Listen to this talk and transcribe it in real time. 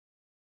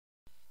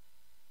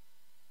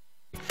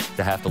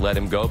to have to let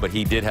him go, but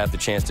he did have the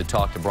chance to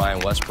talk to Brian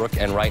Westbrook,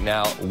 and right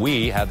now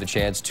we have the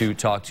chance to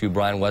talk to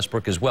Brian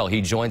Westbrook as well.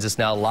 He joins us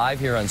now live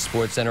here on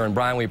SportsCenter, and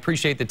Brian, we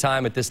appreciate the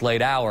time at this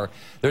late hour.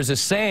 There's a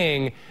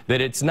saying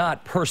that it's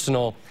not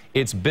personal,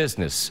 it's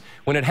business.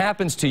 When it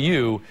happens to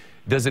you,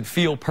 does it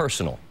feel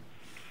personal?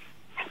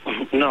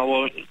 No.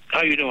 Well,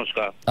 how you doing,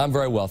 Scott? I'm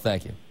very well,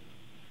 thank you.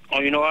 Oh,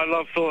 you know, I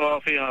love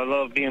Philadelphia, and I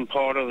love being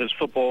part of this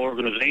football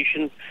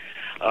organization.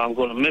 I'm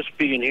going to miss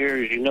being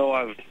here. As you know,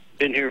 I've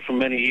been here for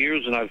many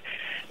years, and I've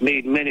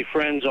made many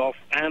friends off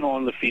and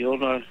on the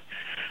field. I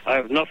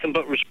have nothing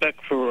but respect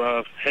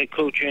for head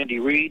coach Andy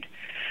Reid,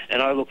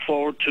 and I look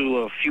forward to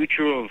a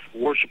future of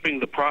worshiping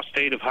the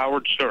prostate of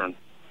Howard Stern.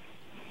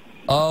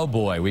 Oh,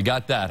 boy, we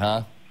got that,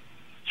 huh?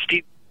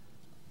 Steve.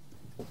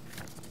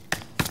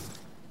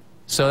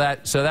 So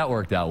that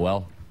worked out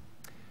well.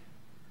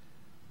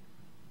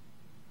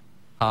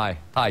 Hi,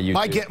 you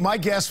two. My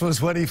guess was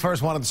when he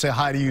first wanted to say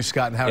hi to you,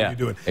 Scott, and how are you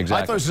doing? Exactly.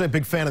 I thought he was a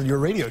big fan of your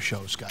radio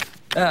show, Scott.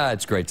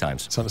 It's great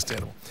times. It's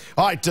understandable.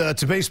 All right,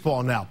 to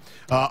baseball now.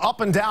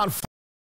 Up and down.